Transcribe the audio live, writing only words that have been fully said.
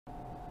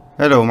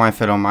Hello my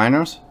fellow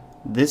miners.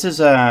 This is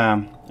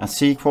a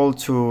sequel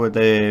to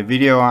the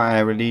video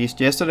I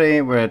released yesterday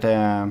with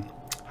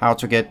how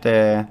to get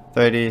the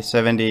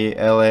 3070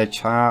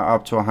 LHR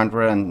up to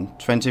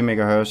 120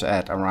 MHz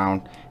at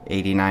around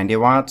 80-90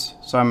 watts.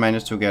 So I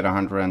managed to get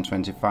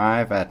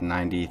 125 at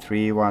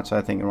 93 watts,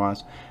 I think it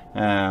was.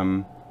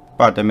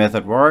 But the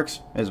method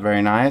works, it's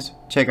very nice.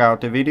 Check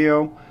out the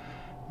video.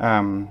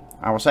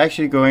 I was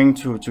actually going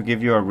to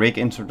give you a rig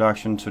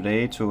introduction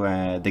today to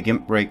the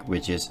GIMP rig,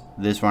 which is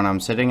this one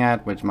I'm sitting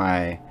at with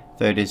my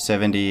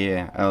 3070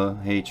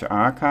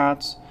 LHR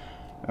cards.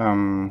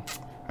 I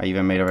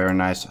even made a very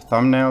nice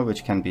thumbnail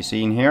which can be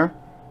seen here.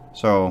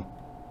 So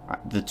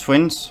the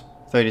twins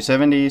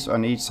 3070s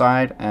on each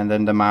side, and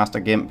then the master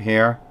GIMP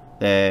here,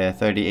 the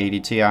 3080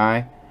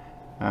 Ti.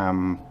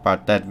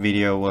 But that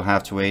video will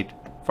have to wait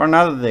for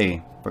another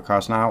day,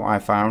 because now I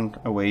found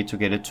a way to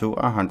get it to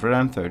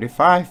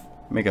 135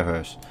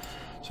 megahertz.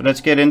 So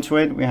let's get into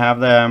it. We have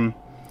the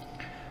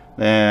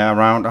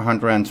around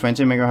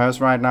 120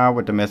 megahertz right now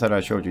with the method I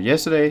showed you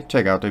yesterday.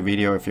 Check out the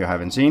video if you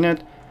haven't seen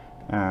it.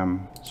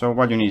 So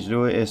what you need to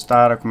do is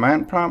start a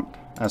command prompt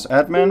as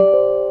admin.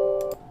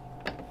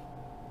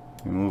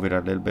 We move it a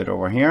little bit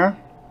over here,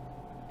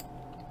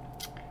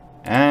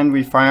 and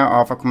we fire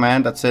off a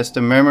command that says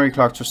the memory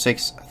clock to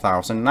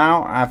 6000.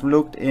 Now I've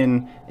looked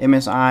in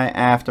MSI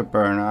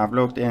Afterburner, I've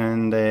looked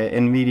in the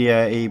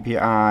Nvidia API,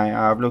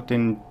 I've looked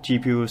in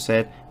GPU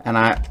set, and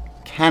I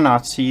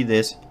cannot see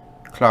this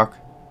clock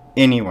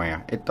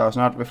anywhere. It does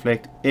not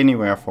reflect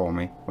anywhere for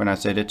me when I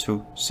set it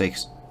to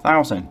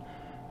 6000,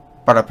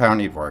 but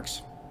apparently it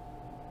works.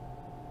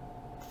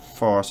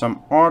 For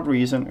some odd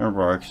reason it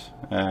works,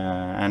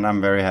 and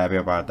I'm very happy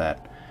about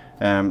that.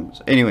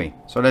 Anyway,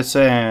 so let's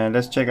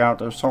check out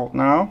the result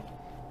now.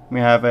 We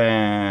have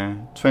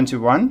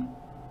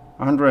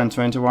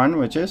 121,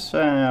 which is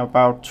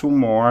about 2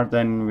 more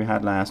than we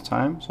had last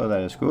time, so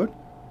that is good.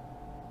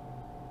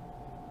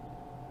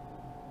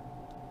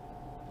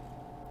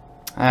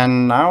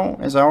 And now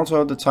is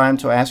also the time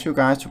to ask you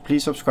guys to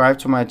please subscribe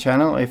to my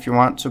channel if you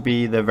want to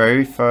be the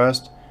very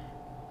first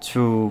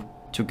to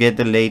get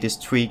the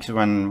latest tweaks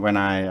when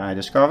I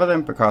discover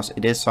them, because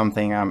it is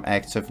something I'm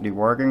actively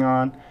working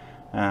on.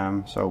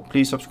 So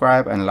please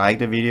subscribe and like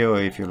the video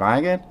if you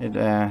like it. It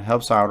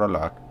helps out a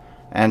lot.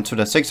 And to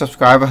the 6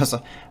 subscribers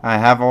I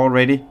have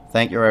already,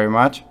 thank you very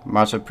much,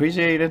 much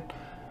appreciated.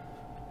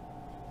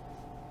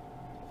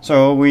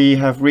 So we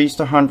have reached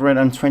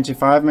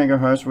 125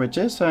 megahertz, which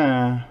is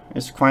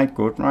quite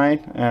good,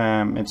 right?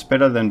 It's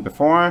better than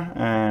before,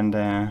 and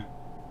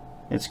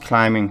it's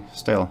climbing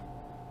still.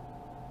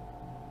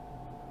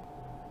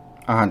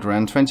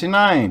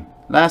 129.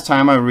 Last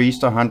time I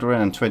reached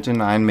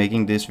 129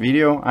 making this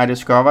video, I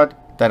discovered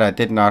that I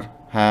did not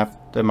have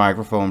the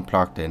microphone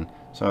plugged in,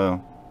 so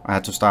I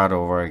had to start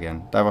over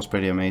again. That was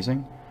pretty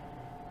amazing.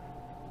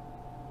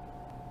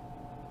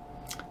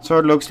 So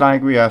it looks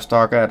like we are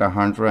stuck at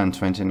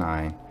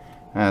 129.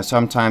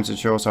 Sometimes it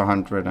shows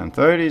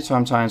 130,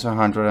 sometimes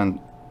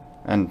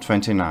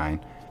 129.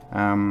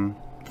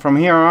 From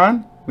here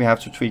on, we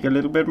have to tweak a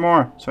little bit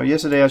more. So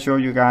yesterday I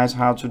showed you guys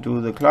how to do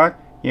the clock.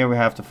 Here we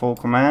have the full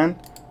command.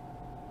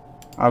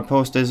 I'll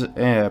post this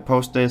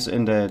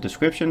in the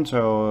description,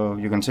 so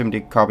you can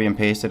simply copy and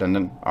paste it, and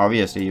then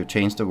obviously you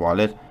change the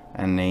wallet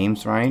and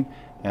names, right?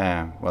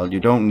 Well, you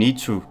don't need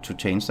to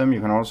change them.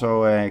 You can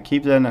also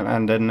keep them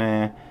and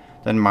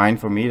then mine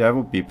for me. That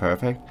would be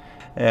perfect.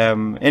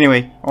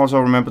 Anyway, also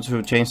remember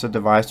to change the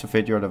device to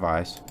fit your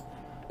device.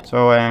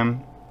 So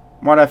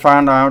what I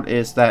found out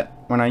is that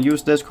when I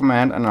use this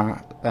command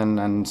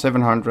and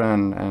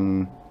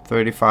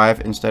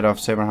 735 instead of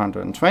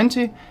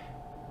 720,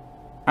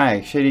 I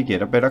actually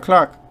get a better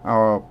clock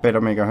or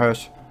better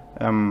megahertz.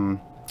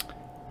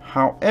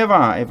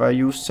 However, if I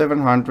use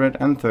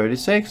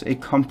 736,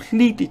 it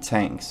completely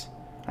tanks.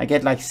 I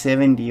get like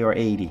 70 or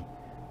 80.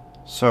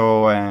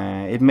 So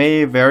it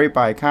may vary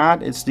by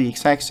card. It's the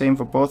exact same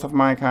for both of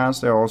my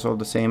cards. They're also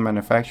the same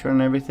manufacturer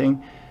and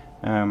everything.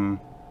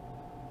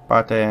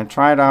 But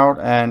try it out,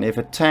 and if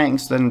it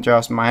tanks, then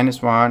just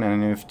 -1,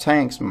 and if it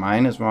tanks,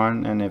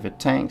 -1, and if it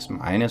tanks,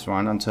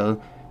 -1, until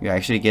you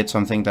actually get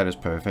something that is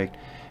perfect.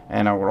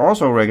 And I would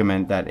also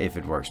recommend that if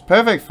it works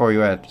perfect for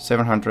you at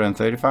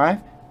 735,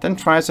 then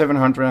try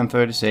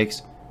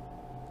 736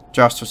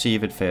 just to see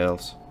if it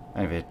fails.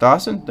 And if it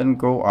doesn't, then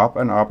go up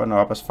and up and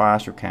up as far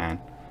as you can.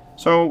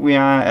 So we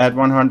are at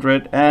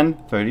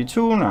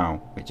 132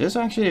 now, which is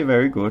actually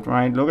very good,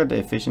 right? Look at the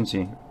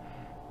efficiency.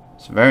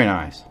 It's very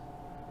nice.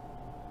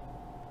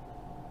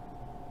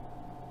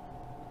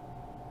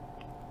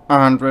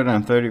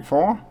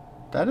 134.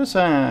 That is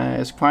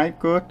quite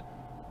good.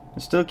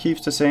 It still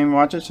keeps the same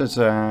wattage.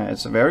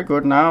 It's very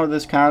good. Now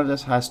this card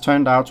has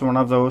turned out to one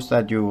of those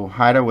that you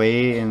hide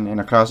away in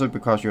a closet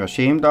because you're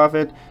ashamed of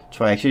it,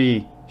 to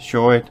actually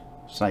show it.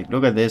 It's like,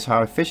 look at this,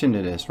 how efficient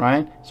it is,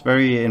 right? It's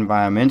very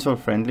environmental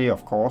friendly,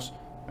 of course.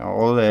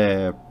 All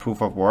the proof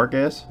of work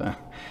is.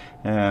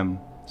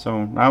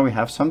 So now we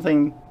have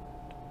something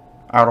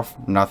out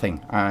of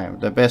nothing.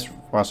 The best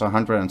was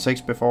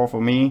 106 before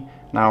for me.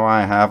 Now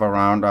I have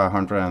around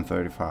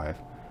 135.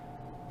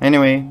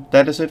 Anyway,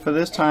 that is it for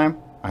this time.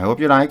 I hope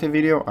you liked the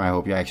video. I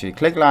hope you actually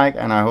click like,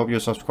 and I hope you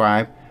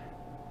subscribe.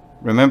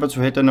 Remember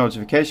to hit the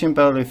notification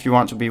bell if you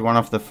want to be one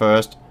of the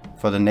first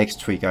for the next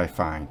tweak I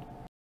find.